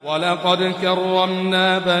وَلَقَدْ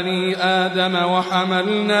كَرَّمْنَا بَنِي آدَمَ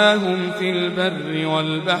وَحَمَلْنَاهُمْ فِي الْبَرِّ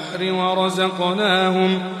وَالْبَحْرِ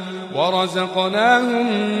وَرَزَقْنَاهُمْ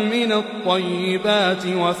مِنَ الطَّيِّبَاتِ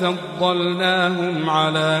وَفَضَّلْنَاهُمْ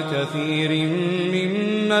عَلَى كَثِيرٍ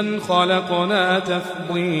مِّمَّنْ خَلَقْنَا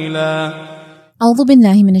تَفْضِيلًا. أعوذ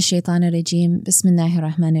بالله من الشيطان الرجيم. بسم الله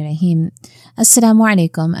الرحمن الرحيم. Assalamu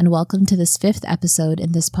alaikum and welcome to this 5th episode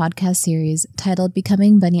in this podcast series titled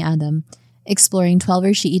Becoming Bani Adam, exploring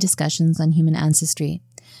 12er Shi'i discussions on human ancestry.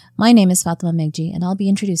 My name is Fatima Megji and I'll be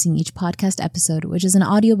introducing each podcast episode, which is an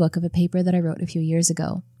audiobook of a paper that I wrote a few years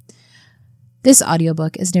ago. This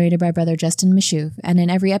audiobook is narrated by Brother Justin Mashouf, and in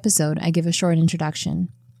every episode I give a short introduction.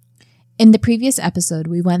 In the previous episode,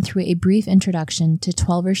 we went through a brief introduction to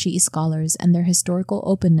 12er Shi'i scholars and their historical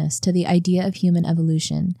openness to the idea of human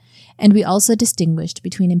evolution, and we also distinguished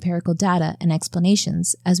between empirical data and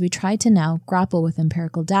explanations as we try to now grapple with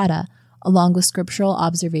empirical data along with scriptural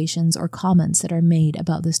observations or comments that are made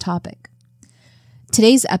about this topic.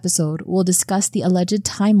 Today's episode will discuss the alleged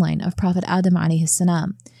timeline of Prophet Adam alayhi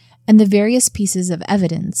salam and the various pieces of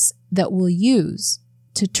evidence that we'll use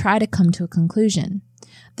to try to come to a conclusion.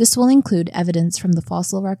 This will include evidence from the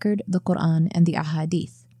fossil record, the Quran, and the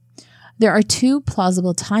Ahadith. There are two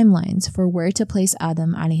plausible timelines for where to place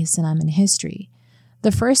Adam alayhi salam in history.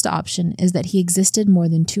 The first option is that he existed more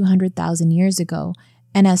than 200,000 years ago,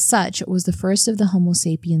 and as such was the first of the Homo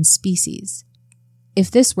sapiens species.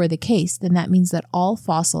 If this were the case, then that means that all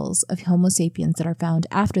fossils of Homo sapiens that are found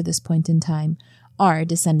after this point in time are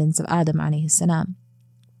descendants of Adam alayhi salam.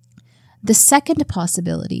 The second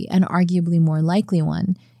possibility, and arguably more likely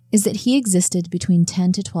one, is that he existed between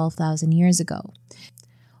 10 to 12,000 years ago.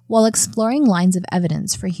 While exploring lines of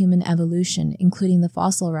evidence for human evolution, including the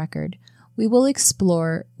fossil record, we will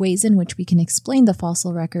explore ways in which we can explain the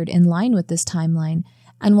fossil record in line with this timeline,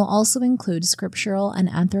 and will also include scriptural and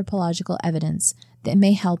anthropological evidence that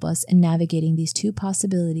may help us in navigating these two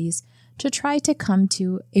possibilities to try to come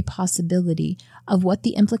to a possibility of what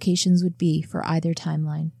the implications would be for either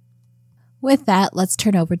timeline. With that, let's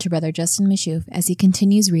turn over to Brother Justin Mashouf as he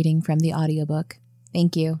continues reading from the audiobook.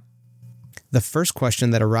 Thank you. The first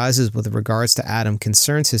question that arises with regards to Adam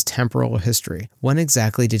concerns his temporal history. When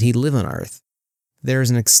exactly did he live on Earth? There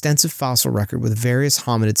is an extensive fossil record with various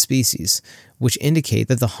hominid species, which indicate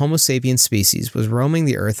that the Homo sapiens species was roaming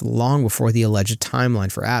the Earth long before the alleged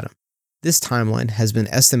timeline for Adam. This timeline has been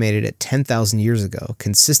estimated at 10,000 years ago,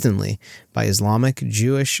 consistently by Islamic,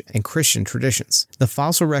 Jewish, and Christian traditions. The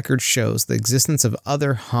fossil record shows the existence of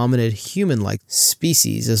other hominid human-like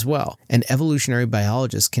species as well, and evolutionary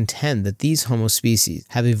biologists contend that these Homo species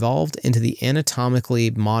have evolved into the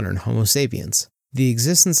anatomically modern Homo sapiens. The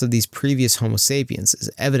existence of these previous Homo sapiens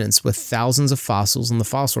is evidenced with thousands of fossils in the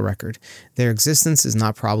fossil record. Their existence is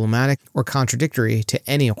not problematic or contradictory to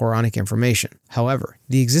any Quranic information. However,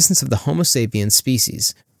 the existence of the Homo sapiens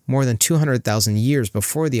species more than 200,000 years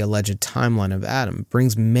before the alleged timeline of Adam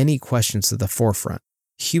brings many questions to the forefront.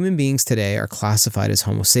 Human beings today are classified as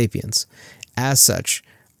Homo sapiens. As such,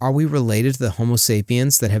 are we related to the Homo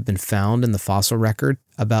sapiens that have been found in the fossil record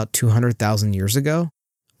about 200,000 years ago?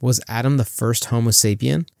 Was Adam the first Homo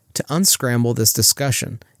sapien? To unscramble this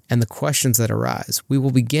discussion and the questions that arise, we will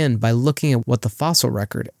begin by looking at what the fossil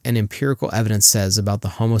record and empirical evidence says about the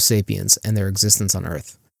Homo sapiens and their existence on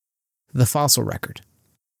Earth. The fossil record.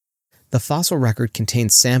 The fossil record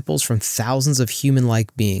contains samples from thousands of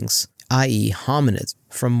human-like beings, i.e. hominids,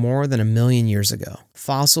 from more than 1 million years ago.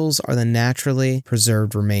 Fossils are the naturally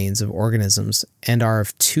preserved remains of organisms and are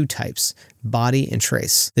of two types, body and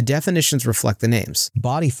trace. The definitions reflect the names.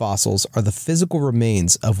 Body fossils are the physical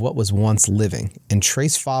remains of what was once living, and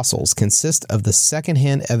trace fossils consist of the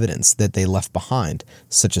second-hand evidence that they left behind,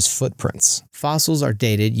 such as footprints. Fossils are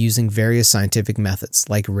dated using various scientific methods,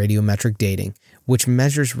 like radiometric dating, which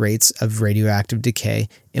measures rates of radioactive decay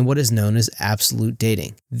and what is known as absolute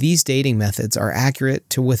dating. These dating methods are accurate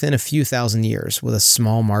to within a few thousand years with a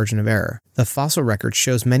small margin of error. The fossil record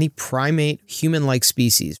shows many primate, human-like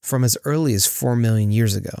species from as early as 4 million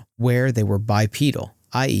years ago, where they were bipedal,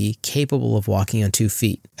 i.e. capable of walking on 2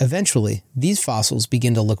 feet. Eventually, these fossils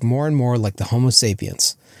begin to look more and more like the Homo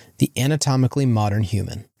sapiens, the anatomically modern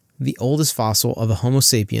human. The oldest fossil of a Homo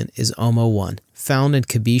sapien is Omo 1, found in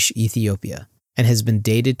Kabish, Ethiopia, and has been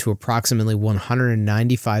dated to approximately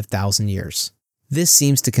 195,000 years. This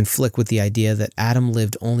seems to conflict with the idea that Adam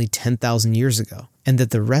lived only 10,000 years ago, and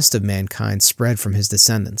that the rest of mankind spread from his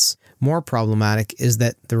descendants. More problematic is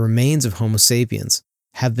that the remains of Homo sapiens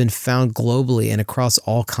have been found globally and across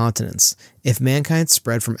all continents. If mankind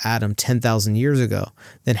spread from Adam 10,000 years ago,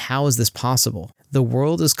 then how is this possible? The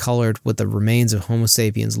world is colored with the remains of Homo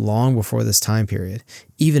sapiens long before this time period.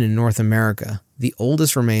 Even in North America, the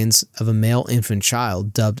oldest remains of a male infant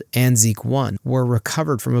child, dubbed Anzique I, were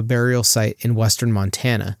recovered from a burial site in western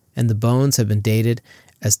Montana, and the bones have been dated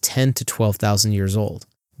as 10 to 12,000 years old.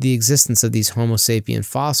 The existence of these Homo sapien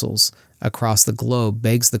fossils across the globe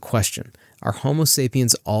begs the question, are Homo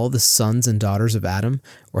sapiens all the sons and daughters of Adam,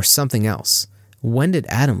 or something else? When did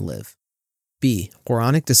Adam live? B.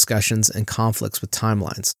 Quranic discussions and conflicts with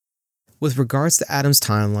timelines. With regards to Adam's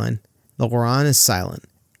timeline, the Quran is silent.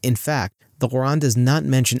 In fact, the Quran does not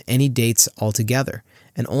mention any dates altogether,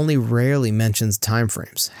 and only rarely mentions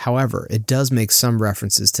timeframes. However, it does make some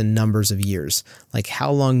references to numbers of years, like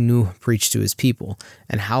how long Nuh preached to his people,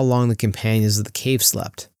 and how long the companions of the cave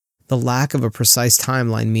slept. The lack of a precise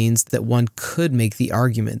timeline means that one could make the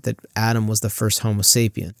argument that Adam was the first Homo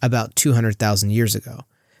sapien, about 200,000 years ago.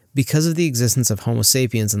 Because of the existence of Homo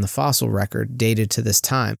sapiens in the fossil record dated to this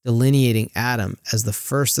time, delineating Adam as the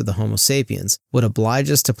first of the Homo sapiens would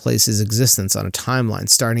oblige us to place his existence on a timeline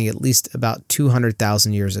starting at least about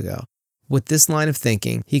 200,000 years ago. With this line of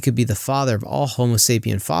thinking, he could be the father of all Homo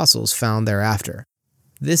sapien fossils found thereafter.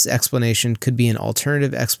 This explanation could be an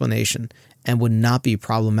alternative explanation and would not be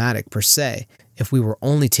problematic per se if we were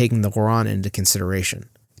only taking the Quran into consideration.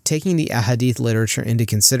 Taking the ahadith literature into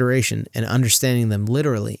consideration and understanding them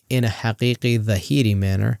literally in a haqiqi dhahiri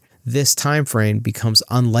manner, this time frame becomes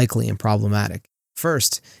unlikely and problematic.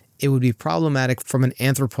 First, it would be problematic from an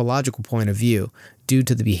anthropological point of view due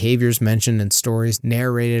to the behaviors mentioned in stories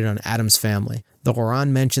narrated on Adam's family. The Quran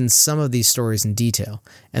mentions some of these stories in detail,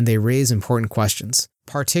 and they raise important questions.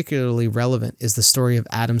 Particularly relevant is the story of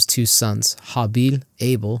Adam's two sons, Habil,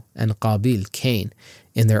 Abel, and Qabil, Cain,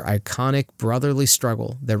 in their iconic brotherly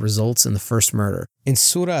struggle that results in the first murder. In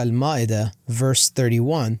Surah Al-Ma'idah, verse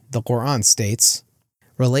 31, the Quran states,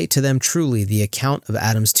 "Relate to them truly the account of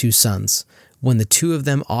Adam's two sons. When the two of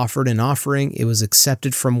them offered an offering, it was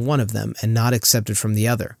accepted from one of them and not accepted from the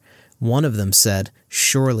other. One of them said,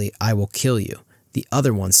 'Surely I will kill you.' The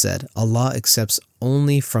other one said, 'Allah accepts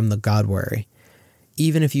only from the God-wary.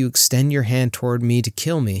 Even if you extend your hand toward me to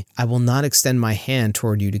kill me, I will not extend my hand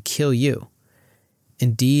toward you to kill you.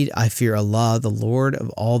 Indeed, I fear Allah, the Lord of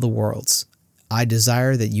all the worlds. I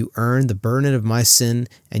desire that you earn the burden of my sin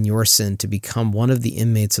and your sin to become one of the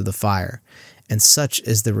inmates of the fire, and such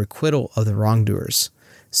is the requital of the wrongdoers.'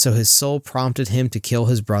 So his soul prompted him to kill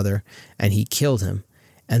his brother, and he killed him,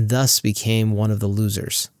 and thus became one of the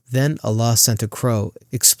losers. Then Allah sent a crow,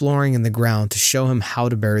 exploring in the ground to show him how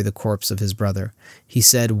to bury the corpse of his brother. He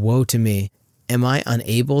said, 'Woe to me! Am I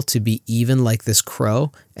unable to be even like this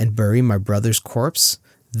crow and bury my brother's corpse?'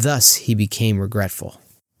 Thus he became regretful."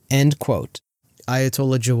 End quote.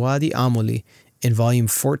 Ayatollah Jawadi Amoli, in volume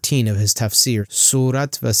 14 of his tafsir,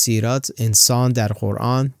 Surat va Sirat Insan dar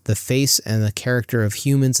Quran, The Face and the Character of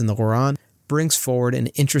Humans in the Quran, brings forward an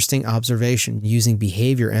interesting observation using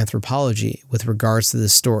behavior anthropology with regards to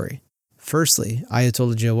this story. Firstly,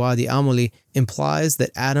 Ayatollah Jawadi Amoli implies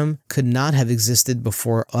that Adam could not have existed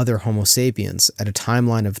before other Homo sapiens at a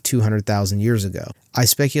timeline of 200,000 years ago. I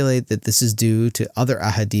speculate that this is due to other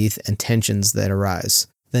ahadith and tensions that arise.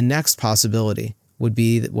 The next possibility would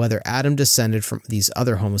be that whether Adam descended from these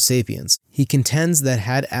other Homo sapiens. He contends that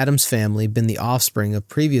had Adam's family been the offspring of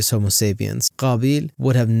previous Homo sapiens, Qabil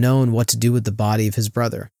would have known what to do with the body of his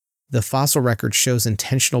brother. The fossil record shows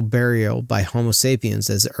intentional burial by Homo sapiens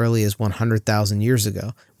as early as 100,000 years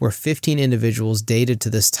ago, where 15 individuals dated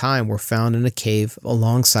to this time were found in a cave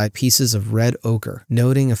alongside pieces of red ochre,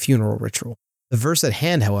 noting a funeral ritual. The verse at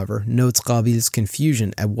hand, however, notes Qabil's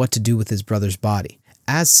confusion at what to do with his brother's body.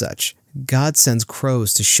 As such, God sends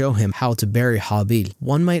crows to show him how to bury Habil.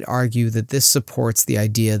 One might argue that this supports the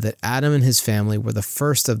idea that Adam and his family were the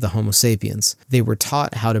first of the Homo sapiens. They were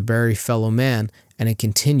taught how to bury fellow man, and it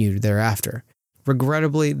continued thereafter.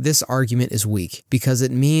 Regrettably, this argument is weak, because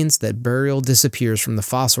it means that burial disappears from the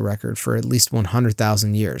fossil record for at least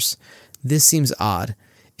 100,000 years. This seems odd.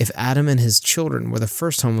 If Adam and his children were the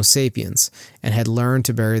first Homo sapiens and had learned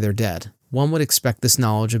to bury their dead, one would expect this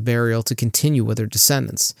knowledge of burial to continue with their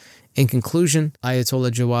descendants. In conclusion,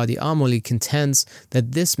 Ayatollah Jawadi Amoli contends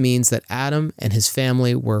that this means that Adam and his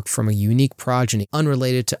family were from a unique progeny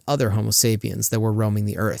unrelated to other Homo sapiens that were roaming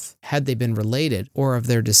the earth. Had they been related, or of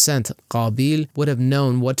their descent, Qabil would have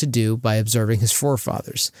known what to do by observing his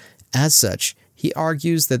forefathers. As such, he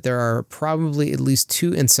argues that there are probably at least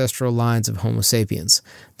two ancestral lines of Homo sapiens,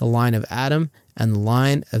 the line of Adam and the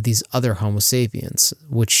line of these other Homo sapiens,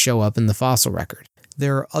 which show up in the fossil record.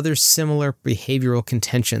 There are other similar behavioral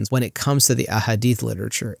contentions when it comes to the ahadith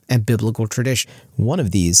literature and biblical tradition. One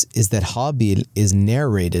of these is that Habil is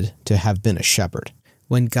narrated to have been a shepherd.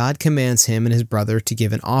 When God commands him and his brother to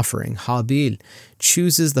give an offering, Habil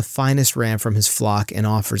chooses the finest ram from his flock and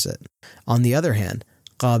offers it. On the other hand,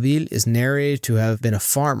 Qabil is narrated to have been a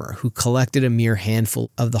farmer who collected a mere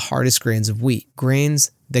handful of the hardest grains of wheat,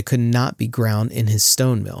 grains that could not be ground in his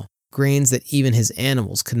stone mill, grains that even his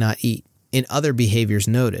animals could not eat. In other behaviors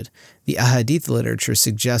noted, the ahadith literature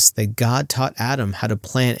suggests that God taught Adam how to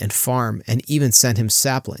plant and farm and even sent him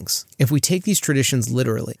saplings. If we take these traditions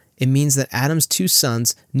literally, it means that Adam's two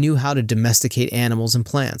sons knew how to domesticate animals and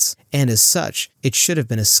plants, and as such, it should have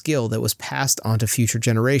been a skill that was passed on to future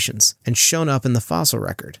generations and shown up in the fossil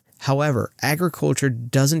record. However, agriculture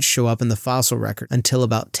doesn't show up in the fossil record until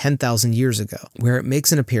about 10,000 years ago, where it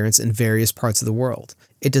makes an appearance in various parts of the world.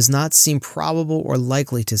 It does not seem probable or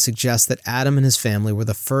likely to suggest that Adam and his family were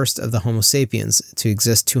the first of the Homo sapiens to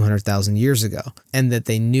exist 200,000 years ago, and that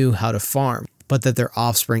they knew how to farm, but that their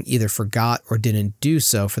offspring either forgot or didn't do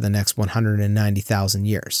so for the next 190,000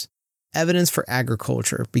 years. Evidence for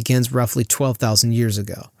agriculture begins roughly 12,000 years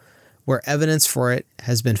ago, where evidence for it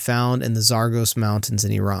has been found in the Zagros Mountains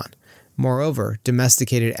in Iran. Moreover,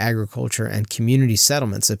 domesticated agriculture and community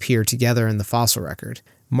settlements appear together in the fossil record,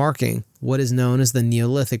 marking what is known as the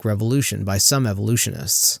Neolithic Revolution by some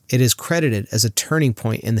evolutionists. It is credited as a turning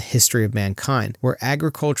point in the history of mankind, where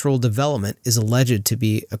agricultural development is alleged to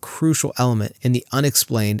be a crucial element in the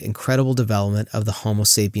unexplained incredible development of the Homo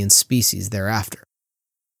sapiens species thereafter.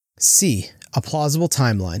 C. A plausible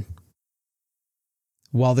timeline.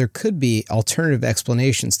 While there could be alternative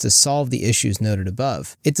explanations to solve the issues noted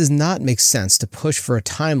above, it does not make sense to push for a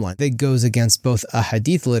timeline that goes against both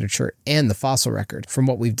ahadith literature and the fossil record from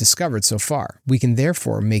what we've discovered so far. We can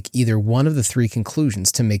therefore make either one of the three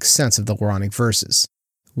conclusions to make sense of the Quranic verses.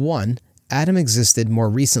 1. Adam existed more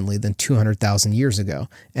recently than 200,000 years ago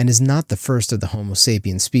and is not the first of the Homo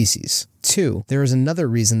sapiens species. 2. There is another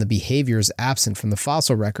reason the behavior is absent from the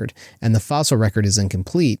fossil record and the fossil record is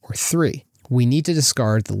incomplete. Or 3. We need to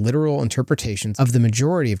discard the literal interpretations of the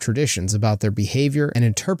majority of traditions about their behavior and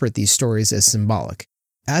interpret these stories as symbolic.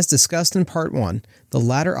 As discussed in Part 1, the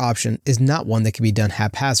latter option is not one that can be done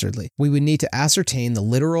haphazardly. We would need to ascertain the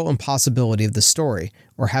literal impossibility of the story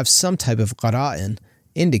or have some type of qara'in,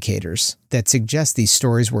 indicators, that suggest these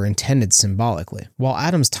stories were intended symbolically. While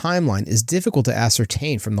Adam's timeline is difficult to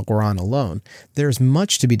ascertain from the Quran alone, there is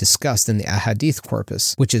much to be discussed in the ahadith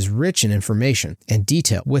corpus, which is rich in information and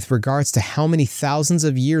detail with regards to how many thousands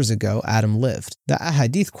of years ago Adam lived. The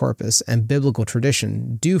ahadith corpus and biblical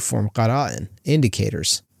tradition do form qara'in,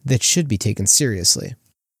 indicators, that should be taken seriously.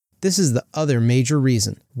 This is the other major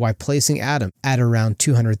reason why placing Adam at around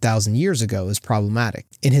 200,000 years ago is problematic.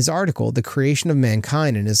 In his article, The Creation of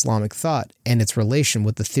Mankind in Islamic Thought and Its Relation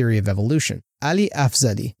with the Theory of Evolution, Ali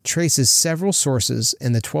Afzali traces several sources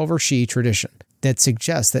in the Twelver tradition that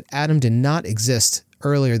suggest that Adam did not exist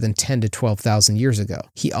earlier than 10 to 12,000 years ago.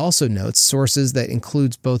 He also notes sources that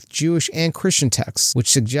includes both Jewish and Christian texts,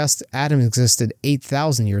 which suggest Adam existed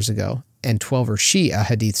 8,000 years ago, and 12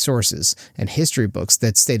 ahadith sources and history books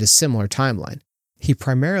that state a similar timeline. He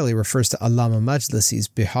primarily refers to Allama Majlisi's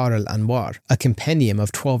Bihar al-Anwar, a compendium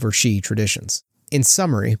of 12 traditions. In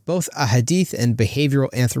summary, both ahadith and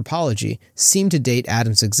behavioral anthropology seem to date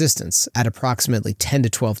Adam's existence at approximately 10 to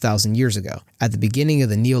 12,000 years ago, at the beginning of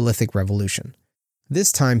the Neolithic Revolution.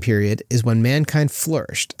 This time period is when mankind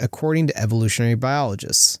flourished, according to evolutionary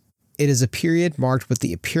biologists. It is a period marked with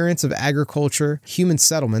the appearance of agriculture, human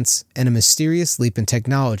settlements, and a mysterious leap in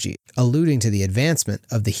technology, alluding to the advancement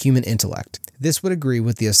of the human intellect. This would agree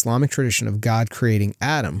with the Islamic tradition of God creating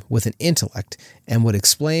Adam with an intellect and would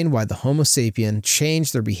explain why the Homo sapien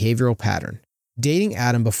changed their behavioral pattern. Dating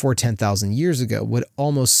Adam before 10,000 years ago would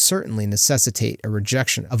almost certainly necessitate a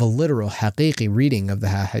rejection of a literal haqiqi reading of the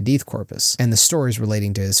hadith corpus and the stories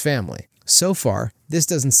relating to his family. So far, this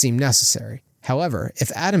doesn't seem necessary. However,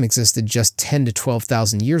 if Adam existed just 10 to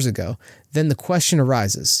 12,000 years ago, then the question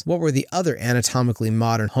arises, what were the other anatomically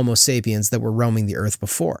modern Homo sapiens that were roaming the earth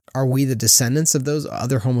before? Are we the descendants of those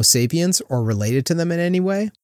other Homo sapiens or related to them in any way?